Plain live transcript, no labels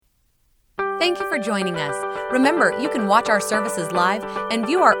Thank you for joining us. Remember, you can watch our services live and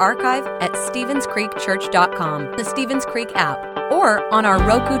view our archive at StevensCreekChurch.com, the Stevens Creek app, or on our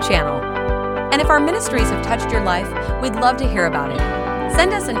Roku channel. And if our ministries have touched your life, we'd love to hear about it.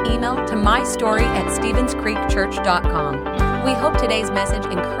 Send us an email to mystory@StevensCreekChurch.com. We hope today's message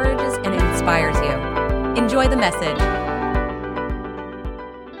encourages and inspires you. Enjoy the message.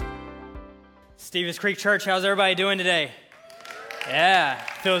 Stevens Creek Church, how's everybody doing today? Yeah,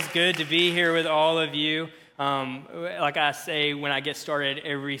 feels good to be here with all of you. Like I say when I get started,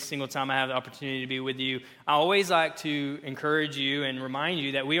 every single time I have the opportunity to be with you, I always like to encourage you and remind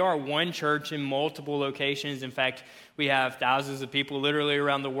you that we are one church in multiple locations. In fact, we have thousands of people literally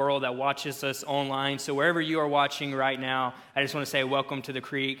around the world that watches us online. So wherever you are watching right now, I just want to say welcome to the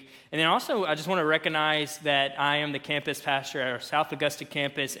Creek. And then also, I just want to recognize that I am the campus pastor at our South Augusta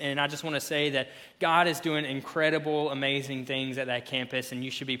campus, and I just want to say that God is doing incredible, amazing things at that campus, and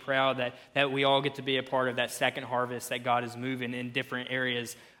you should be proud that we all get to be a part of that second harvest that God is moving in different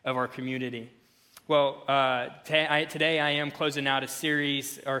areas of our community. Well, today I am closing out a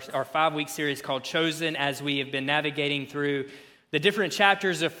series, our 5-week series called Chosen, as we have been navigating through the different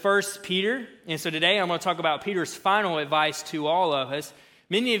chapters of 1 Peter. And so today I'm going to talk about Peter's final advice to all of us.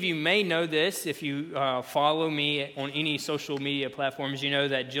 Many of you may know this if you follow me on any social media platforms. You know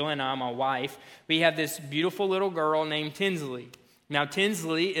that Jill and I, my wife, we have this beautiful little girl named Tinsley. Now,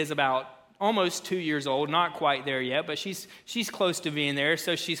 Tinsley is about almost 2 years old, not quite there yet, but she's close to being there.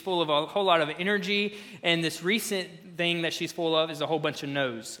 So she's full of a whole lot of energy, and this recent thing that she's full of is a whole bunch of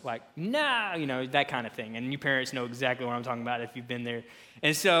no's, like, nah, that kind of thing. And you parents know exactly what I'm talking about if you've been there.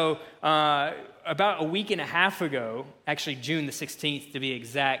 And so about a week and a half ago, actually June the 16th to be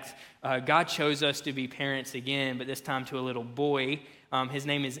exact, God chose us to be parents again, but this time to a little boy. His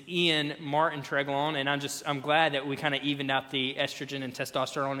name is Ian Martin Treglon, and I'm glad that we kind of evened out the estrogen and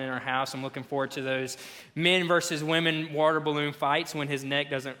testosterone in our house. I'm looking forward to those men versus women water balloon fights when his neck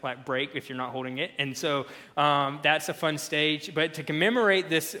doesn't break if you're not holding it. And so that's a fun stage. But to commemorate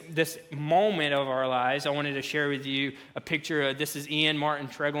this moment of our lives, I wanted to share with you a picture of, this is Ian Martin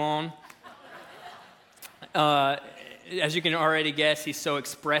Treglon. As you can already guess, he's so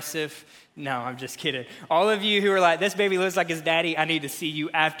expressive. No, I'm just kidding. All of you who are like, this baby looks like his daddy, I need to see you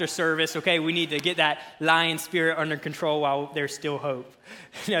after service, okay? We need to get that lion spirit under control while there's still hope.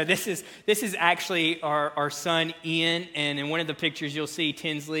 No, this is actually our son, Ian, and in one of the pictures you'll see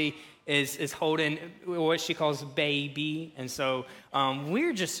Tinsley is holding what she calls baby. And so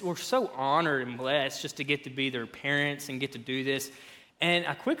we're so honored and blessed just to get to be their parents and get to do this. And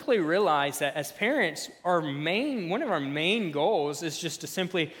I quickly realized that as parents, one of our main goals is just to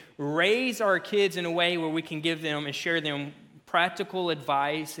simply raise our kids in a way where we can give them and share them practical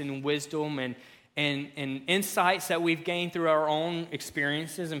advice and wisdom and insights that we've gained through our own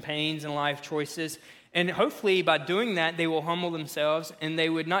experiences and pains and life choices. And hopefully by doing that, they will humble themselves and they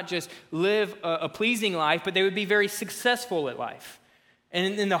would not just live a pleasing life, but they would be very successful at life.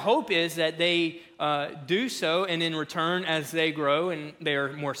 And the hope is that they do so, and in return, as they grow and they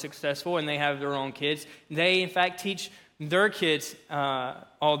are more successful and they have their own kids, they, in fact, teach their kids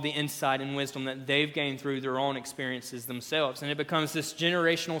all the insight and wisdom that they've gained through their own experiences themselves. And it becomes this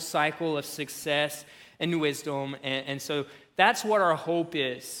generational cycle of success and wisdom. And so that's what our hope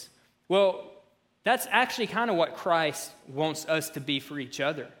is. Well, that's actually kind of what Christ wants us to be for each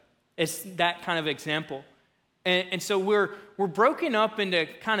other. It's that kind of example. And so we're broken up into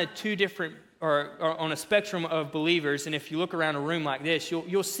kind of two different, or on a spectrum of believers. And if you look around a room like this,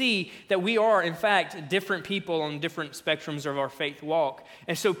 you'll see that we are, in fact, different people on different spectrums of our faith walk.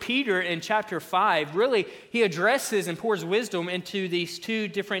 And so Peter, in chapter 5, really, he addresses and pours wisdom into these two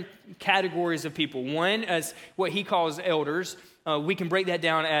different categories of people. One as what he calls elders. We can break that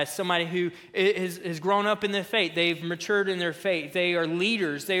down as somebody who has grown up in their faith. They've matured in their faith. They are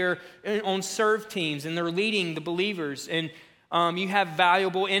leaders. They are on serve teams, and they're leading the believers. And you have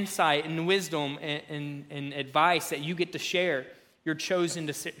valuable insight and wisdom and advice that you get to share. You're chosen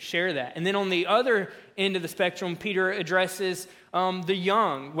to share that. And then on the other end of the spectrum, Peter addresses the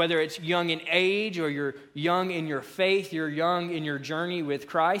young, whether it's young in age or you're young in your faith, you're young in your journey with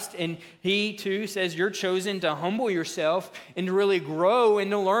Christ. And he too says you're chosen to humble yourself and to really grow and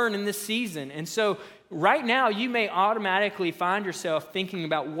to learn in this season. And so right now you may automatically find yourself thinking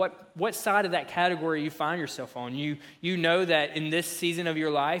about what side of that category you find yourself on. You know that in this season of your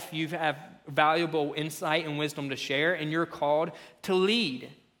life you have valuable insight and wisdom to share, and you're called to lead.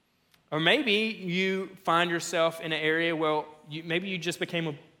 Or maybe you find yourself in an area where maybe you just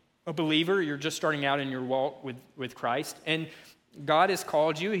became a believer, you're just starting out in your walk with Christ, and God has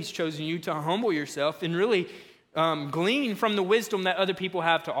called you, he's chosen you to humble yourself and really glean from the wisdom that other people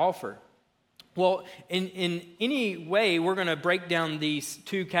have to offer. Well, in any way, we're going to break down these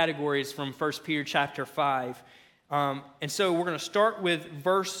two categories from 1 Peter chapter 5. And so we're going to start with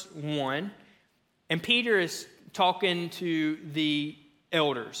verse 1. And Peter is talking to the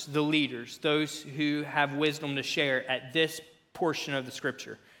elders, the leaders, those who have wisdom to share at this portion of the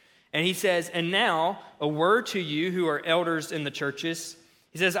scripture. And he says, "And now a word to you who are elders in the churches."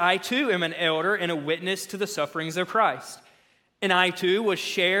 He says, "I too am an elder and a witness to the sufferings of Christ. And I too will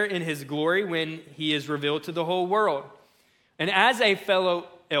share in his glory when he is revealed to the whole world. And as a fellow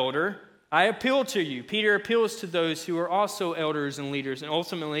elder, I appeal to you." Peter appeals to those who are also elders and leaders, and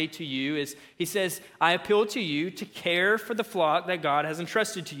ultimately to you. As he says, "I appeal to you to care for the flock that God has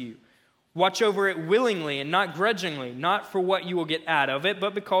entrusted to you. Watch over it willingly and not grudgingly, not for what you will get out of it,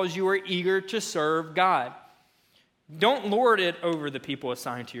 but because you are eager to serve God. Don't lord it over the people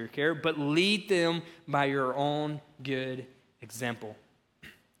assigned to your care, but lead them by your own good example."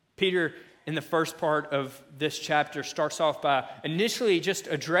 Peter, in the first part of this chapter, starts off by initially just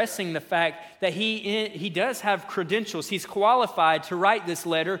addressing the fact that he does have credentials. He's qualified to write this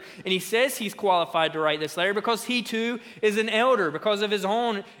letter, and he says he's qualified to write this letter because he too is an elder, because of his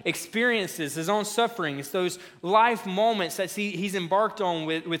own experiences, his own sufferings, those life moments that he's embarked on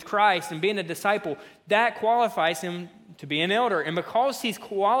with Christ and being a disciple. That qualifies him to be an elder. And because he's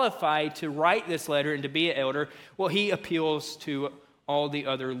qualified to write this letter and to be an elder, well, he appeals to all the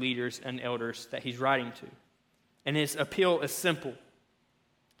other leaders and elders that he's writing to. And his appeal is simple.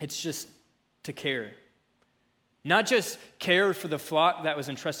 It's just to care. Not just care for the flock that was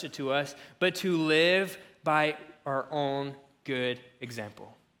entrusted to us, but to live by our own good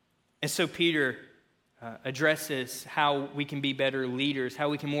example. And so Peter addresses how we can be better leaders, how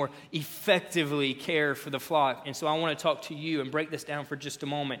we can more effectively care for the flock. And so I want to talk to you and break this down for just a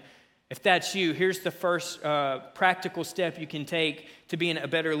moment. If that's you, here's the first practical step you can take to being a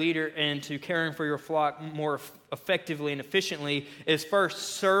better leader and to caring for your flock more effectively and efficiently is first,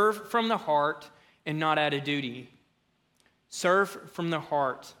 serve from the heart and not out of duty. Serve from the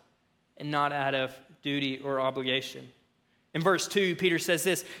heart and not out of duty or obligation. In verse 2, Peter says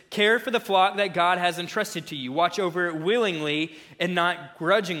this, "Care for the flock that God has entrusted to you. Watch over it willingly and not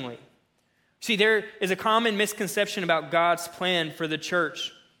grudgingly." See, there is a common misconception about God's plan for the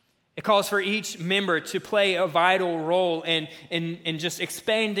church. It calls for each member to play a vital role in just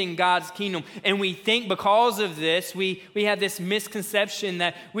expanding God's kingdom. And we think because of this, we have this misconception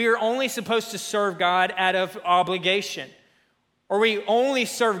that we are only supposed to serve God out of obligation. Or we only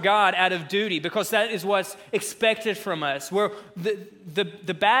serve God out of duty because that is what's expected from us. Where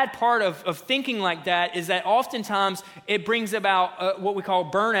the bad part of thinking like that is that oftentimes it brings about what we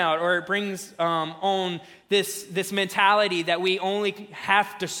call burnout, or it brings on this mentality that we only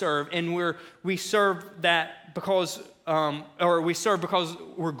have to serve, and we serve that because, or we serve because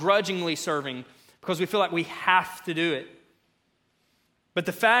we're grudgingly serving, because we feel like we have to do it. But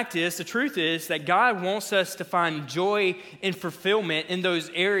the truth is that God wants us to find joy and fulfillment in those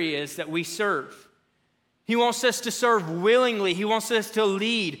areas that we serve. He wants us to serve willingly. He wants us to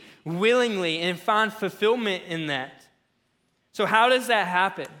lead willingly and find fulfillment in that. So how does that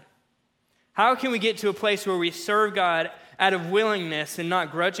happen? How can we get to a place where we serve God out of willingness and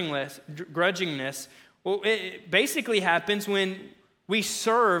not grudgingness? Well, it basically happens when we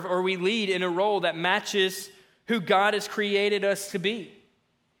serve or we lead in a role that matches who God has created us to be.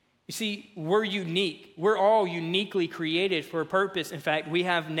 You see, we're unique. We're all uniquely created for a purpose. In fact, we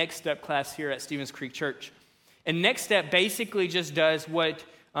have Next Step class here at Stevens Creek Church. And Next Step basically just does what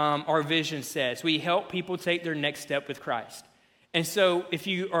our vision says. We help people take their next step with Christ. And so if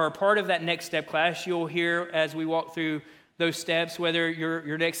you are a part of that Next Step class, you'll hear as we walk through those steps, whether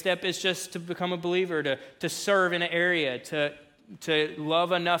your next step is just to become a believer, to serve in an area, to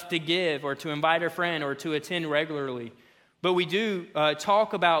love enough to give, or to invite a friend, or to attend regularly. But we do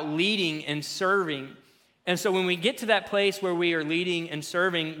talk about leading and serving. And so when we get to that place where we are leading and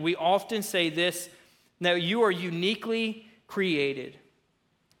serving, we often say this, that you are uniquely created.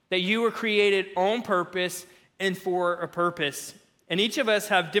 That you were created on purpose and for a purpose. And each of us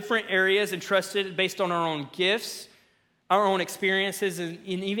have different areas entrusted based on our own gifts, our own experiences, and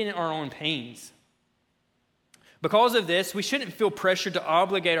even our own pains. Because of this, we shouldn't feel pressured to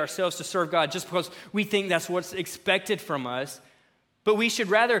obligate ourselves to serve God just because we think that's what's expected from us. But we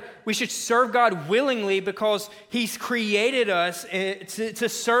should serve God willingly because He's created us to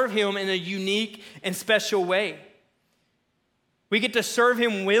serve Him in a unique and special way. We get to serve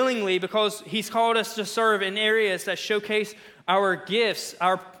Him willingly because He's called us to serve in areas that showcase our gifts,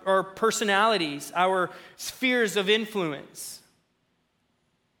 our personalities, our spheres of influence.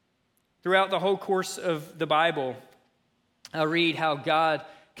 Throughout the whole course of the Bible, I read how God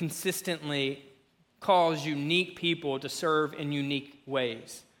consistently calls unique people to serve in unique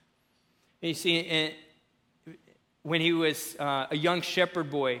ways. You see, when he was a young shepherd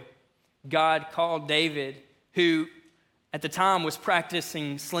boy, God called David, who at the time was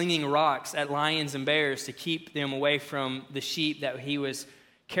practicing slinging rocks at lions and bears to keep them away from the sheep that he was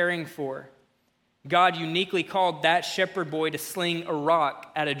caring for. God uniquely called that shepherd boy to sling a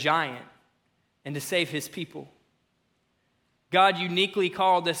rock at a giant and to save his people. God uniquely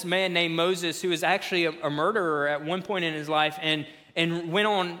called this man named Moses, who was actually a murderer at one point in his life, and went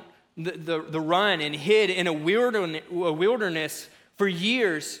on the run and hid in a wilderness for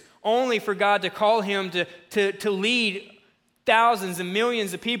years, only for God to call him to lead thousands and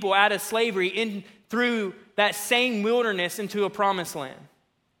millions of people out of slavery through that same wilderness into a promised land.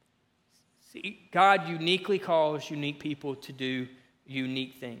 See, God uniquely calls unique people to do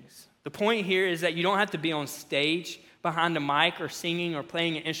unique things. The point here is that you don't have to be on stage behind a mic or singing or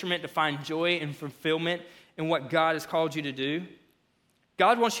playing an instrument to find joy and fulfillment in what God has called you to do.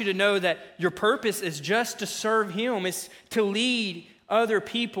 God wants you to know that your purpose is just to serve Him. It's to lead other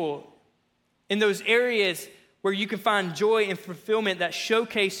people in those areas where you can find joy and fulfillment that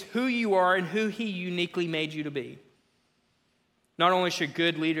showcase who you are and who He uniquely made you to be. Not only should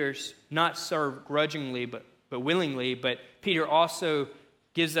good leaders not serve grudgingly but willingly, but Peter also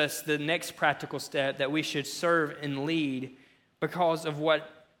gives us the next practical step that we should serve and lead because of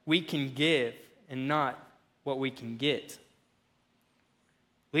what we can give and not what we can get.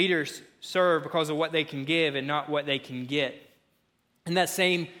 Leaders serve because of what they can give and not what they can get. In that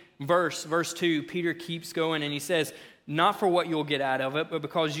same verse 2, Peter keeps going and he says, not for what you'll get out of it, but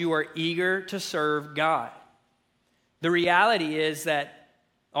because you are eager to serve God. The reality is that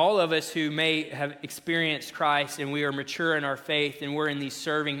all of us who may have experienced Christ and we are mature in our faith and we're in these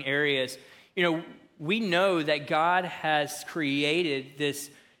serving areas, we know that God has created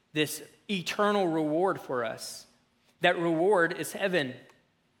this eternal reward for us. That reward is heaven.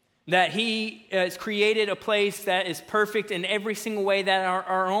 That He has created a place that is perfect in every single way that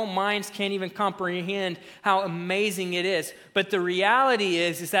our own minds can't even comprehend how amazing it is. But the reality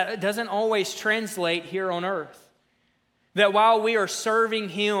is that it doesn't always translate here on earth. That while we are serving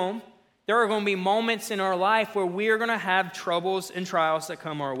Him, there are going to be moments in our life where we are going to have troubles and trials that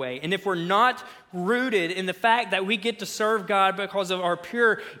come our way. And if we're not rooted in the fact that we get to serve God because of our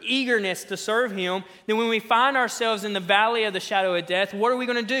pure eagerness to serve Him, then when we find ourselves in the valley of the shadow of death, what are we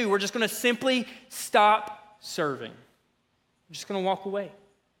going to do? We're just going to simply stop serving. We're just going to walk away.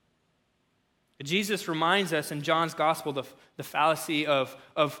 Jesus reminds us in John's gospel the fallacy of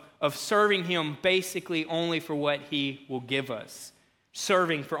serving Him basically only for what He will give us.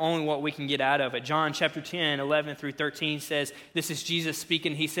 Serving for only what we can get out of it. John chapter 10, 11 through 13 says, this is Jesus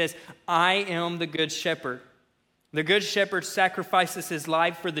speaking. He says, I am the good shepherd. The good shepherd sacrifices his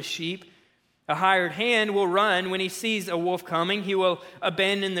life for the sheep. A hired hand will run when he sees a wolf coming. He will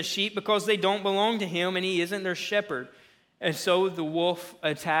abandon the sheep because they don't belong to him and he isn't their shepherd. And so the wolf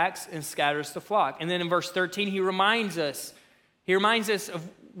attacks and scatters the flock. And then in verse 13, he reminds us of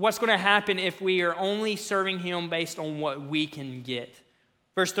what's going to happen if we are only serving Him based on what we can get.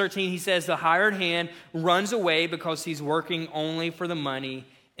 Verse 13, he says, the hired hand runs away because he's working only for the money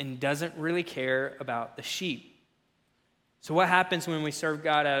and doesn't really care about the sheep. So what happens when we serve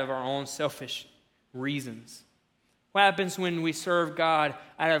God out of our own selfish reasons? What happens when we serve God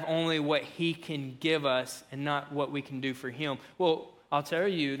out of only what He can give us and not what we can do for Him? Well, I'll tell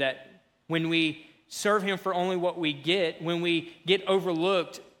you that when we serve Him for only what we get, when we get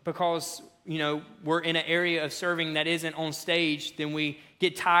overlooked because, we're in an area of serving that isn't on stage, then we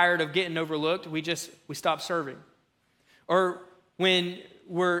get tired of getting overlooked, we stop serving. Or when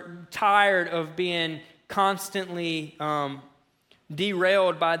we're tired of being constantly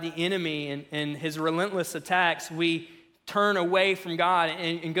derailed by the enemy and his relentless attacks, we turn away from God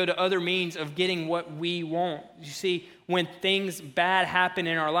and go to other means of getting what we want. You see, when things bad happen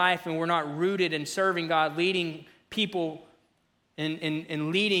in our life and we're not rooted in serving God, leading people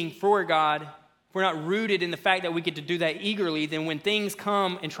and leading for God, if we're not rooted in the fact that we get to do that eagerly, then when things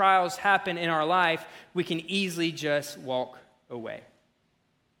come and trials happen in our life, we can easily just walk away.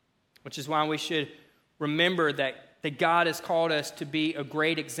 Which is why we should remember that God has called us to be a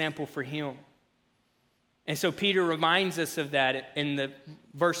great example for Him. And so Peter reminds us of that in the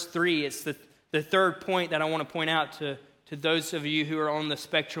verse 3. It's the third point that I want to point out to those of you who are on the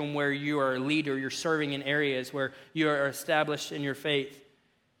spectrum where you are a leader, you're serving in areas where you are established in your faith.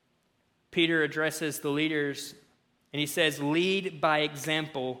 Peter addresses the leaders and he says, lead by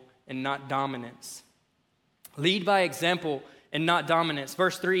example and not dominance. Lead by example and not dominance.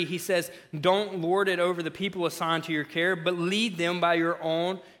 Verse 3, he says, don't lord it over the people assigned to your care, but lead them by your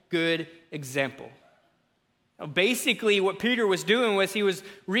own good example. Now, basically, what Peter was doing was he was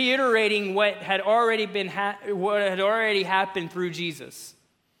reiterating what had already happened through Jesus.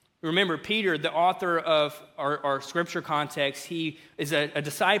 Remember, Peter, the author of our scripture context, he is a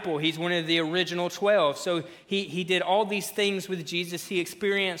disciple. He's one of the original 12. So he did all these things with Jesus. He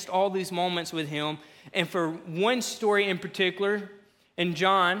experienced all these moments with him. And for one story in particular, in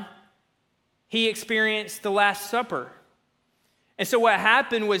John, he experienced the Last Supper. And so what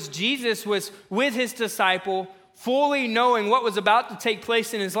happened was Jesus was with his disciple, fully knowing what was about to take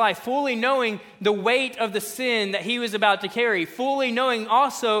place in his life, fully knowing the weight of the sin that he was about to carry, fully knowing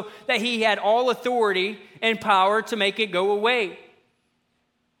also that he had all authority and power to make it go away.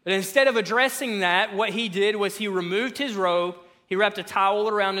 But instead of addressing that, what he did was he removed his robe, he wrapped a towel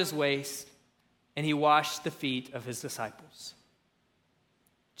around his waist, and he washed the feet of his disciples.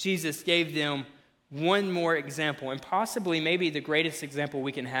 Jesus gave them one more example, and possibly maybe the greatest example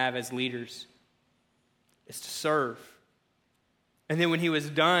we can have as leaders is to serve. And then when he was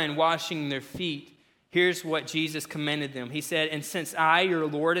done washing their feet, here's what Jesus commended them. He said, and since I, your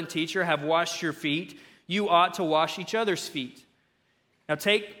Lord and teacher, have washed your feet, you ought to wash each other's feet. Now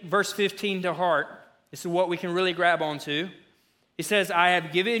take verse 15 to heart. This is what we can really grab onto. He says, I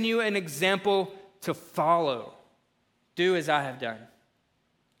have given you an example to follow. Do as I have done.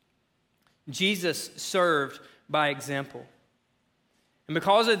 Jesus served by example. And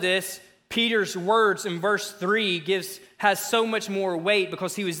because of this, Peter's words in verse 3 has so much more weight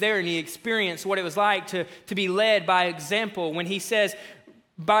because he was there and he experienced what it was like to be led by example when he says,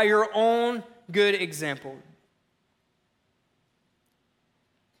 by your own good example.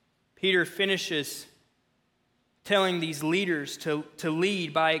 Peter finishes telling these leaders to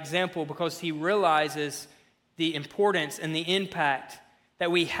lead by example because he realizes the importance and the impact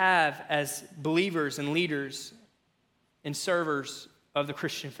that we have as believers and leaders and servers of the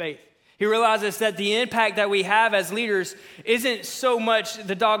Christian faith. He realizes that the impact that we have as leaders isn't so much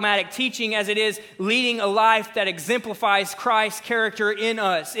the dogmatic teaching as it is leading a life that exemplifies Christ's character in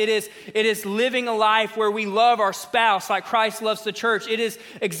us. It is living a life where we love our spouse like Christ loves the church. It is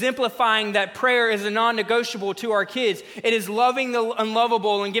exemplifying that prayer is a non-negotiable to our kids. It is loving the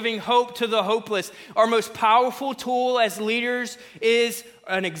unlovable and giving hope to the hopeless. Our most powerful tool as leaders is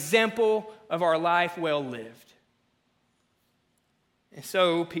an example of our life well lived. And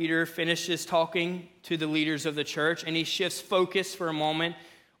so Peter finishes talking to the leaders of the church, and he shifts focus for a moment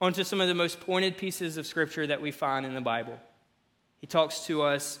onto some of the most pointed pieces of scripture that we find in the Bible. He talks to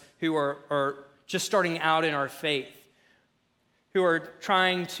us who are just starting out in our faith, who are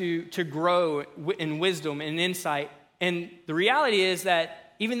trying to grow in wisdom and insight. And the reality is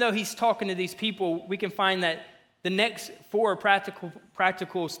that even though he's talking to these people, we can find that the next 4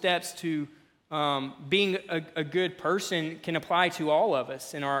 practical steps to being a good person can apply to all of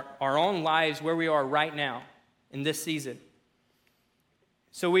us in our own lives where we are right now in this season.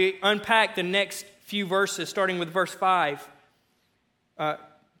 So we unpack the next few verses, starting with verse 5.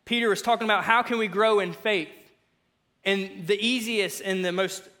 Peter is talking about how can we grow in faith. And the easiest and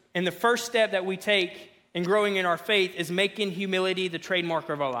the first step that we take in growing in our faith is making humility the trademark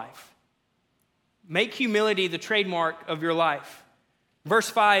of our life. Make humility the trademark of your life.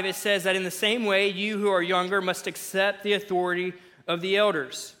 Verse 5, it says that in the same way, you who are younger must accept the authority of the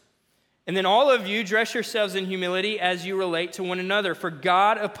elders. And then all of you dress yourselves in humility as you relate to one another. For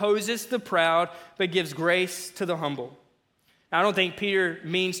God opposes the proud, but gives grace to the humble. Now, I don't think Peter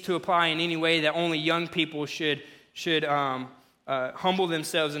means to apply in any way that only young people should humble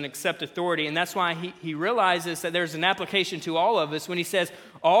themselves and accept authority. And that's why he realizes that there's an application to all of us when he says,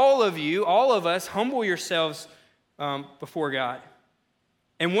 all of us, humble yourselves before God.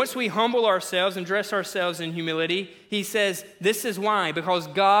 And once we humble ourselves and dress ourselves in humility, he says, this is why, because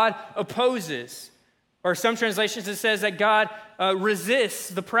God opposes. Or some translations it says that God resists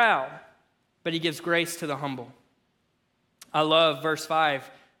the proud, but he gives grace to the humble. I love verse 5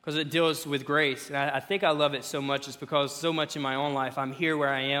 because it deals with grace. And I think I love it so much is because so much in my own life, I'm here where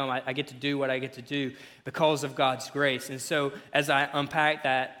I am. I get to do what I get to do because of God's grace. And so as I unpack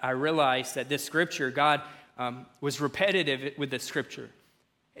that, I realized that this scripture, God was repetitive with this scripture.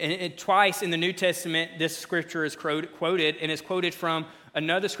 And twice in the New Testament, this scripture is quoted, and it's quoted from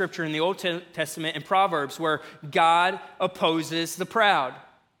another scripture in the Old Testament in Proverbs where God opposes the proud.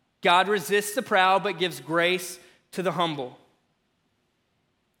 God resists the proud, but gives grace to the humble.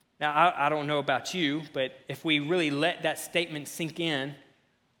 Now, I don't know about you, but if we really let that statement sink in,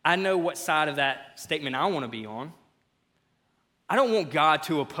 I know what side of that statement I want to be on. I don't want God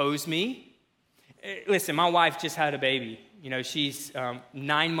to oppose me. Listen, my wife just had a baby. She's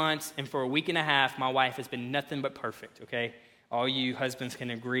 9 months, and for a week and a half, my wife has been nothing but perfect, okay? All you husbands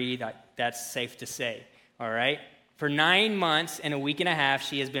can agree that that's safe to say, all right? For 9 months and a week and a half,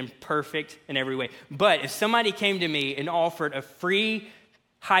 she has been perfect in every way. But if somebody came to me and offered a free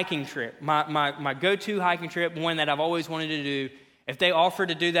hiking trip, my go-to hiking trip, one that I've always wanted to do, if they offered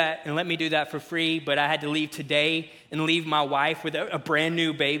to do that and let me do that for free, but I had to leave today and leave my wife with a brand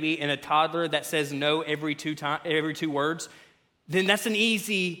new baby and a toddler that says no every two words, then that's an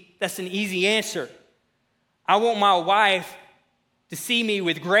easy answer. I want my wife to see me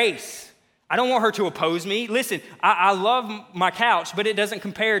with grace. I don't want her to oppose me. Listen, I love my couch, but it doesn't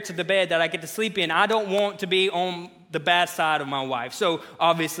compare to the bed that I get to sleep in. I don't want to be on the bad side of my wife. So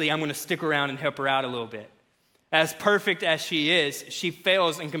obviously, I'm going to stick around and help her out a little bit. As perfect as she is, she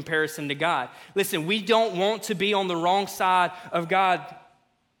fails in comparison to God. Listen, we don't want to be on the wrong side of God.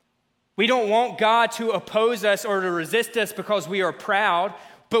 We don't want God to oppose us or to resist us because we are proud,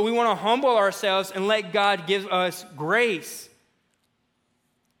 but we want to humble ourselves and let God give us grace.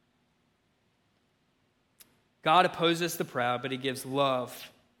 God opposes the proud, but he gives love.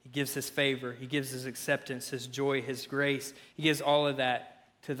 He gives his favor. He gives his acceptance, his joy, his grace. He gives all of that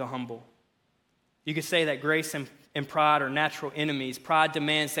to the humble. You could say that grace and pride are natural enemies. Pride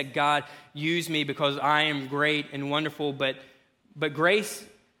demands that God use me because I am great and wonderful, but grace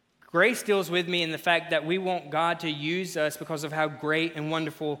deals with me in the fact that we want God to use us because of how great and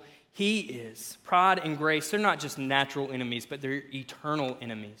wonderful he is. Pride and grace, they're not just natural enemies, but they're eternal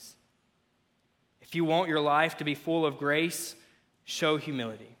enemies. If you want your life to be full of grace, show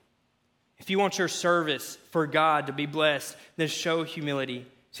humility. If you want your service for God to be blessed, then show humility.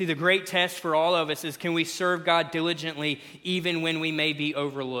 See, the great test for all of us is, can we serve God diligently even when we may be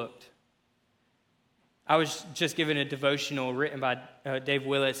overlooked? I was just given a devotional written by Dave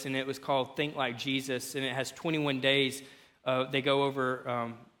Willis, and it was called Think Like Jesus, and it has 21 days. They go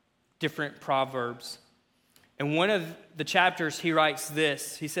over different proverbs. And one of the chapters, he writes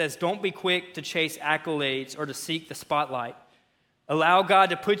this. He says, don't be quick to chase accolades or to seek the spotlight. Allow God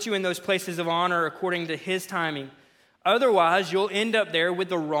to put you in those places of honor according to his timing. Otherwise, you'll end up there with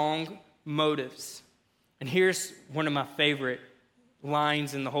the wrong motives. And here's one of my favorite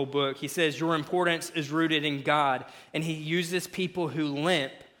lines in the whole book. He says, your importance is rooted in God, and he uses people who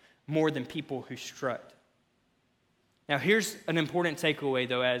limp more than people who strut. Now, here's an important takeaway,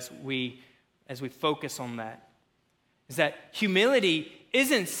 though, as we focus on that, is that humility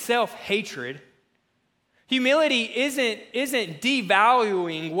isn't self-hatred. Humility isn't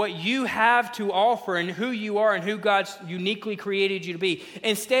devaluing what you have to offer and who you are and who God's uniquely created you to be.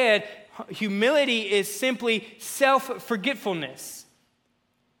 Instead, humility is simply self-forgetfulness.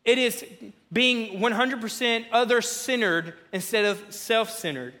 It is being 100% other-centered instead of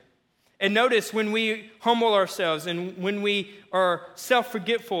self-centered. And notice when we humble ourselves and when we are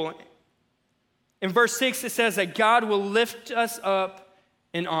self-forgetful, in verse 6 it says that God will lift us up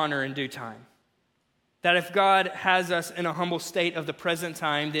in honor in due time. That if God has us in a humble state of the present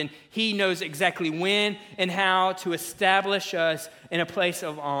time, then he knows exactly when and how to establish us in a place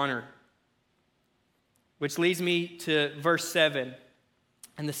of honor. Which leads me to verse 7,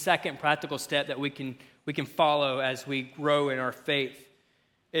 and the second practical step that we can follow as we grow in our faith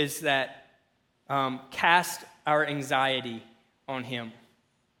is that cast our anxiety on him.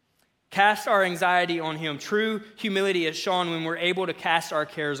 Cast our anxiety on him. True humility is shown when we're able to cast our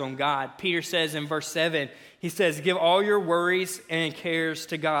cares on God. Peter says in verse 7, he says, give all your worries and cares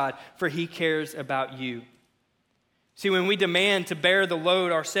to God, for he cares about you. See, when we demand to bear the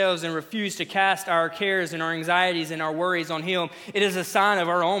load ourselves and refuse to cast our cares and our anxieties and our worries on him, it is a sign of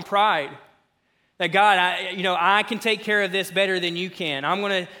our own pride. That God, I can take care of this better than you can. I'm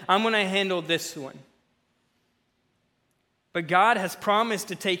gonna handle this one. But God has promised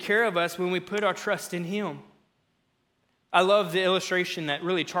to take care of us when we put our trust in him. I love the illustration that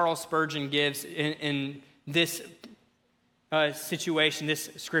really Charles Spurgeon gives in this situation, this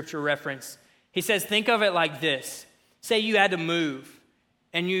scripture reference. He says, think of it like this. Say you had to move,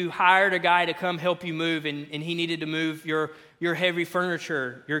 and you hired a guy to come help you move, and he needed to move your heavy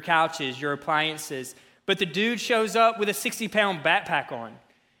furniture, your couches, your appliances. But the dude shows up with a 60-pound backpack on.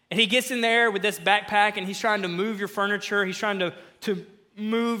 And he gets in there with this backpack, and he's trying to move your furniture. He's trying to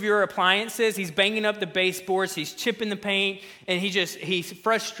move your appliances. He's banging up the baseboards. He's chipping the paint, and he's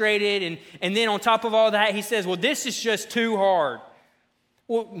frustrated. And then on top of all that, he says, well, this is just too hard.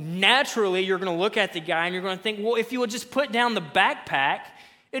 Well, naturally, you're going to look at the guy, and you're going to think, well, if you would just put down the backpack,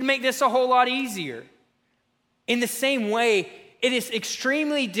 it'd make this a whole lot easier. In the same way, it is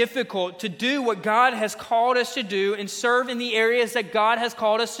extremely difficult to do what God has called us to do and serve in the areas that God has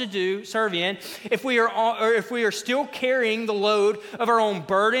called us to serve in, if we are still carrying the load of our own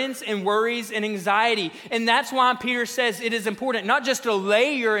burdens and worries and anxiety. And that's why Peter says it is important not just to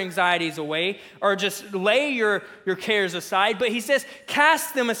lay your anxieties away or just lay your cares aside, but he says,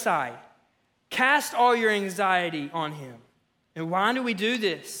 cast them aside. Cast all your anxiety on him. And why do we do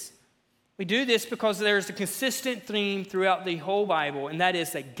this? We do this because there's a consistent theme throughout the whole Bible, and that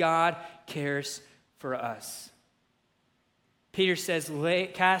is that God cares for us. Peter says,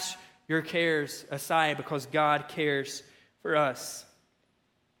 cast your cares aside because God cares for us.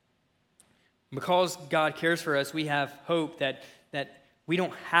 Because God cares for us, we have hope that we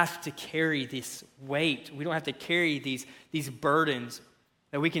don't have to carry this weight. We don't have to carry these burdens,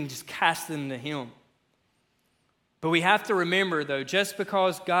 that we can just cast them to him. But we have to remember, though, just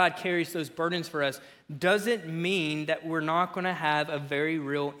because God carries those burdens for us doesn't mean that we're not going to have a very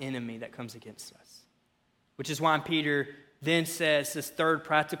real enemy that comes against us. Which is why Peter then says this third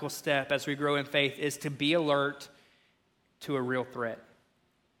practical step as we grow in faith is to be alert to a real threat.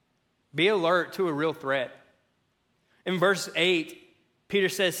 Be alert to a real threat. In verse 8, Peter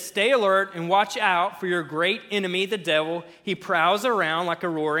says, stay alert and watch out for your great enemy, the devil. He prowls around like a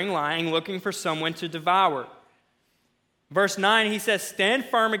roaring lion looking for someone to devour. Verse 9, he says, stand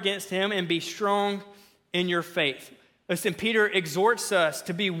firm against him and be strong in your faith. Listen, Peter exhorts us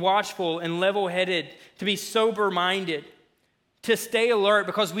to be watchful and level-headed, to be sober-minded, to stay alert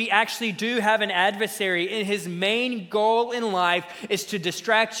because we actually do have an adversary, and his main goal in life is to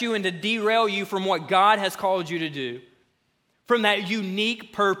distract you and to derail you from what God has called you to do, from that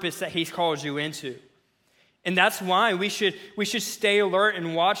unique purpose that he's called you into. And that's why we should stay alert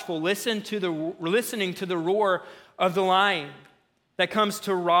and watchful, listening to the roar of the lion that comes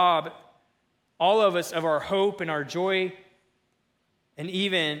to rob all of us of our hope and our joy and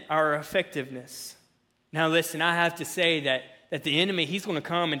even our effectiveness. Now listen, I have to say that the enemy, he's going to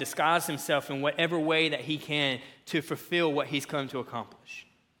come and disguise himself in whatever way that he can to fulfill what he's come to accomplish.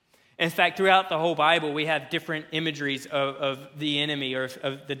 In fact, throughout the whole Bible, we have different imageries of the enemy or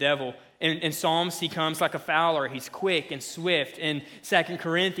of the devil. In Psalms, he comes like a fowler. He's quick and swift. In 2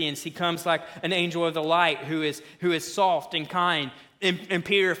 Corinthians, he comes like an angel of the light who is soft and kind. In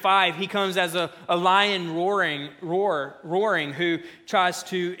Peter 5, he comes as a lion roaring who tries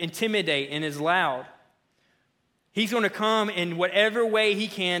to intimidate and is loud. He's going to come in whatever way he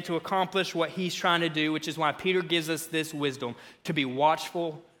can to accomplish what he's trying to do, which is why Peter gives us this wisdom, to be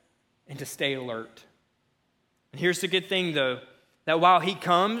watchful and to stay alert. And here's the good thing, though, that while he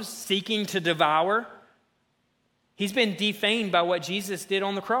comes seeking to devour, he's been defamed by what Jesus did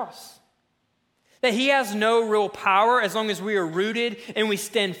on the cross. That he has no real power as long as we are rooted and we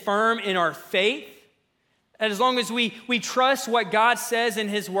stand firm in our faith. As long as we trust what God says in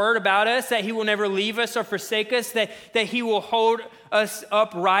his word about us, that he will never leave us or forsake us, that he will hold us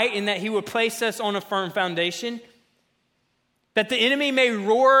upright and that he will place us on a firm foundation. That the enemy may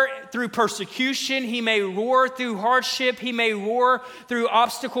roar through persecution, he may roar through hardship, he may roar through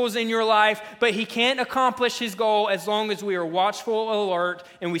obstacles in your life, but he can't accomplish his goal as long as we are watchful, alert,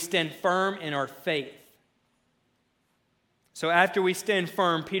 and we stand firm in our faith. So after we stand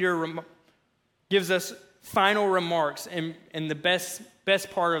firm, Peter gives us final remarks and the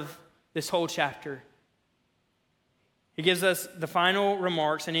best part of this whole chapter. He gives us the final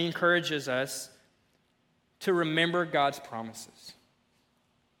remarks and he encourages us to remember God's promises.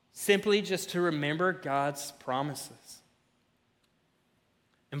 Simply just to remember God's promises.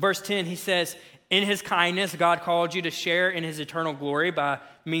 In verse 10, he says, in his kindness, God called you to share in his eternal glory by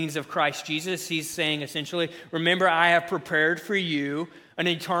means of Christ Jesus. He's saying essentially, remember, I have prepared for you an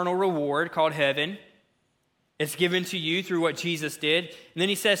eternal reward called heaven. It's given to you through what Jesus did. And then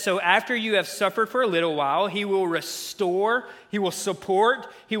he says, so after you have suffered for a little while, he will restore, he will support,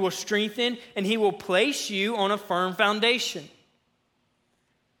 he will strengthen, and he will place you on a firm foundation.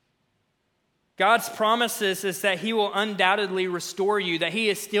 God's promises is that he will undoubtedly restore you, that he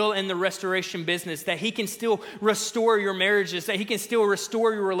is still in the restoration business, that he can still restore your marriages, that he can still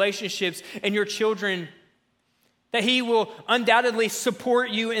restore your relationships and your children, that he will undoubtedly support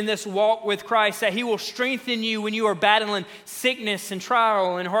you in this walk with Christ, that he will strengthen you when you are battling sickness and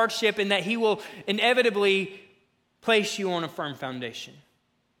trial and hardship, and that he will inevitably place you on a firm foundation.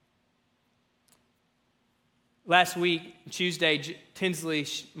 Last week, Tuesday, Tinsley,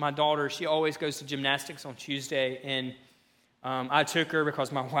 my daughter, she always goes to gymnastics on Tuesday, and I took her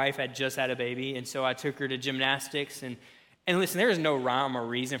because my wife had just had a baby, and so I took her to gymnastics, and listen, there is no rhyme or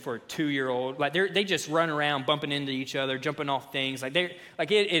reason for a 2-year-old. Like they just run around bumping into each other, jumping off things. It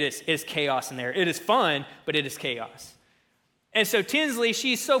is chaos in there. It is fun, but it is chaos. And so Tinsley,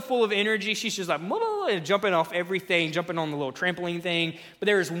 she's so full of energy. She's just like jumping off everything, jumping on the little trampoline thing. But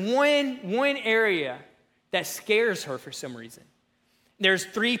there's one area that scares her for some reason. There's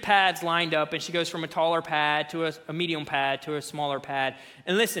 3 pads lined up, and she goes from a taller pad to a medium pad to a smaller pad.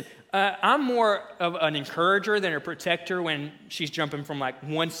 And listen, I'm more of an encourager than a protector when she's jumping from like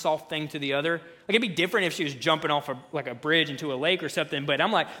one soft thing to the other. Like it'd be different if she was jumping off like a bridge into a lake or something. But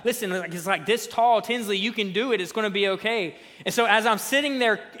I'm like, listen, it's like this tall, Tinsley, you can do it. It's going to be okay. And so as I'm sitting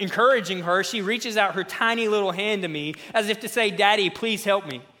there encouraging her, she reaches out her tiny little hand to me as if to say, Daddy, please help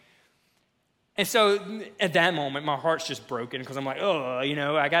me. And so at that moment, my heart's just broken because I'm like,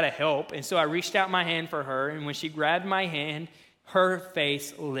 I got to help. And so I reached out my hand for her. And when she grabbed my hand, her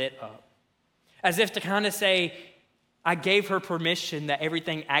face lit up. As if to kind of say, I gave her permission that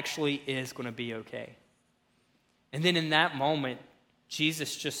everything actually is going to be okay. And then in that moment,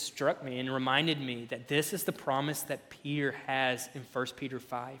 Jesus just struck me and reminded me that this is the promise that Peter has in 1 Peter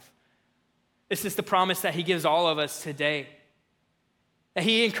 5. This is the promise that he gives all of us today. That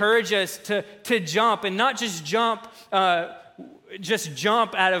he encourages us to jump, and not just jump out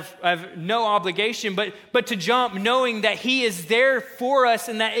of no obligation, but to jump knowing that he is there for us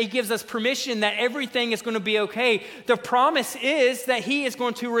and that it gives us permission that everything is going to be okay. The promise is that he is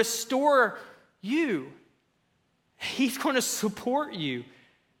going to restore you. He's going to support you.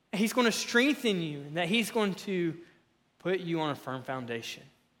 He's going to strengthen you, and that he's going to put you on a firm foundation.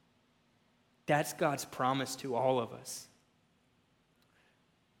 That's God's promise to all of us.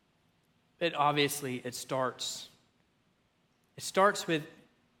 But obviously, it starts with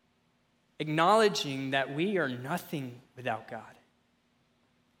acknowledging that we are nothing without God.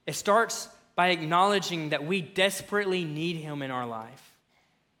 It starts by acknowledging that we desperately need him in our life.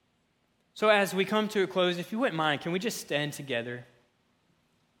 So as we come to a close, if you wouldn't mind, can we just stand together?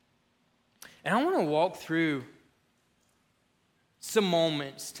 And I want to walk through some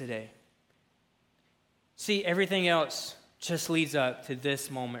moments today. See, everything else just leads up to this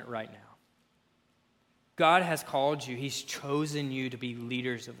moment right now. God has called you. He's chosen you to be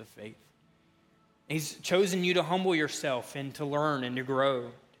leaders of the faith. He's chosen you to humble yourself and to learn and to grow,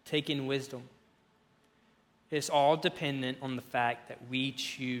 to take in wisdom. It's all dependent on the fact that we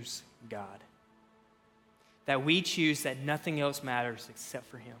choose God. That we choose that nothing else matters except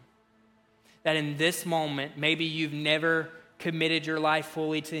for him. That in this moment, maybe you've never committed your life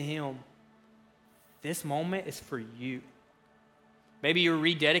fully to him. This moment is for you. Maybe you're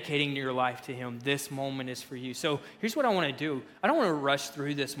rededicating your life to him. This moment is for you. So here's what I want to do. I don't want to rush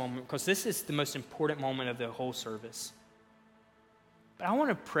through this moment because this is the most important moment of the whole service. But I want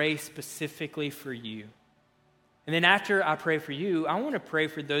to pray specifically for you. And then after I pray for you, I want to pray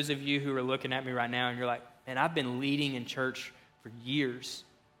for those of you who are looking at me right now and you're like, man, I've been leading in church for years.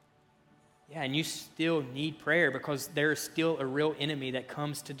 Yeah, and you still need prayer because there is still a real enemy that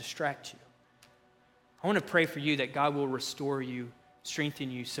comes to distract you. I want to pray for you that God will restore you, strengthen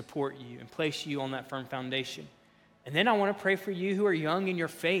you, support you, and place you on that firm foundation. And then I want to pray for you who are young in your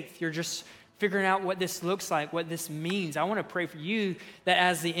faith. You're just figuring out what this looks like, what this means. I want to pray for you that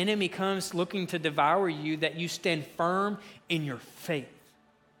as the enemy comes looking to devour you, that you stand firm in your faith,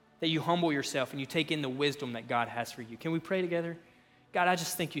 that you humble yourself and you take in the wisdom that God has for you. Can we pray together? God, I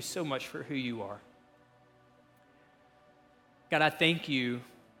just thank you so much for who you are. God, I thank you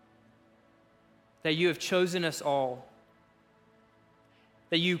that you have chosen us all,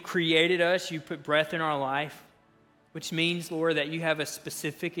 that you created us, you put breath in our life, which means, Lord, that you have a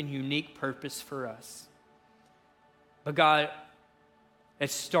specific and unique purpose for us. But God, it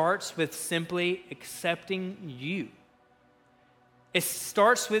starts with simply accepting you. It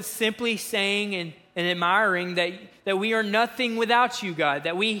starts with simply saying and admiring that we are nothing without you, God,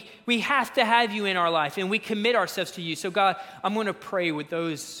 that we have to have you in our life and we commit ourselves to you. So God, I'm going to pray with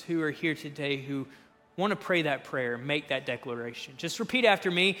those who are here today who want to pray that prayer, make that declaration. Just repeat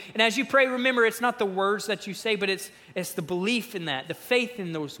after me. And as you pray, remember, it's not the words that you say, but it's the belief in that, the faith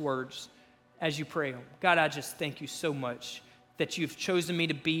in those words as you pray them. God, I just thank you so much that you've chosen me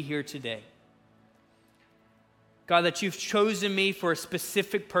to be here today. God, that you've chosen me for a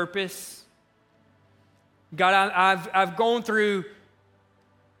specific purpose. God, I've gone through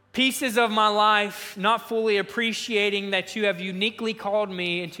pieces of my life not fully appreciating that you have uniquely called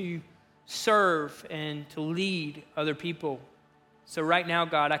me into serve and to lead other people. So right now,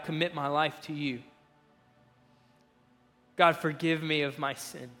 God, I commit my life to you. God, forgive me of my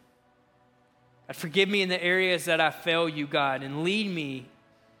sin. God, forgive me in the areas that I fail you, God, and lead me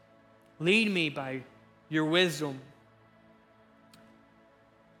by your wisdom.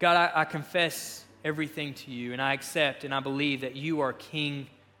 God, I confess everything to you, and I accept and I believe that you are King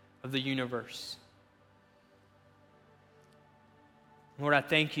of the universe. Lord, I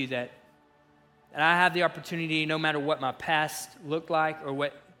thank you that I have the opportunity, no matter what my past looked like or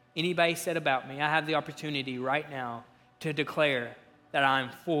what anybody said about me, I have the opportunity right now to declare that I'm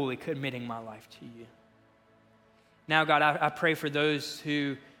fully committing my life to you. Now, God, I pray for those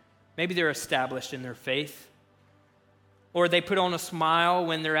who maybe they're established in their faith, or they put on a smile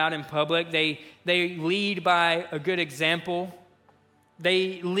when they're out in public. They lead by a good example.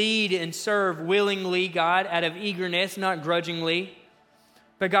 They lead and serve willingly, God, out of eagerness, not grudgingly.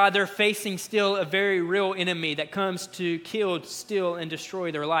 But God, they're facing still a very real enemy that comes to kill, steal, and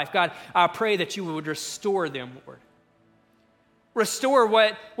destroy their life. God, I pray that you would restore them, Lord. Restore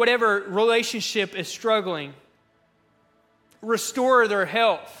whatever relationship is struggling. Restore their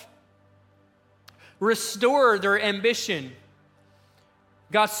health. Restore their ambition.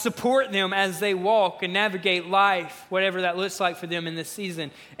 God, support them as they walk and navigate life, whatever that looks like for them in this season.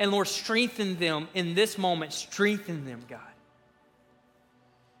 And Lord, strengthen them in this moment. Strengthen them, God.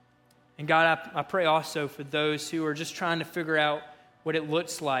 And God, I pray also for those who are just trying to figure out what it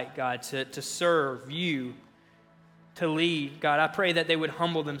looks like, God, to serve you, to lead. God, I pray that they would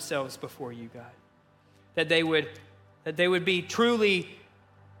humble themselves before you, God. That they would be truly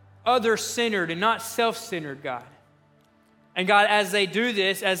other-centered and not self-centered, God. And God, as they do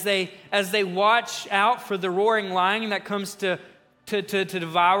this, as they watch out for the roaring lion that comes to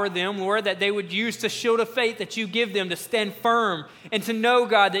devour them, Lord, that they would use the shield of faith that you give them to stand firm and to know,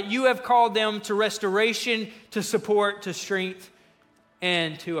 God, that you have called them to restoration, to support, to strength,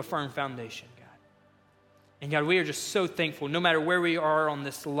 and to a firm foundation, God. And God, we are just so thankful, no matter where we are on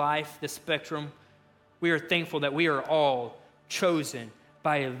this life, this spectrum, we are thankful that we are all chosen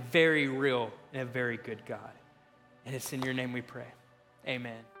by a very real and a very good God. And it's in your name we pray.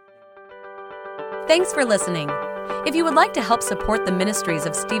 Amen. Thanks for listening. If you would like to help support the ministries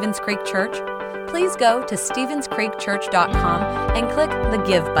of Stevens Creek Church, please go to StevensCreekChurch.com and click the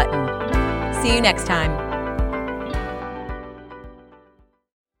Give button. See you next time.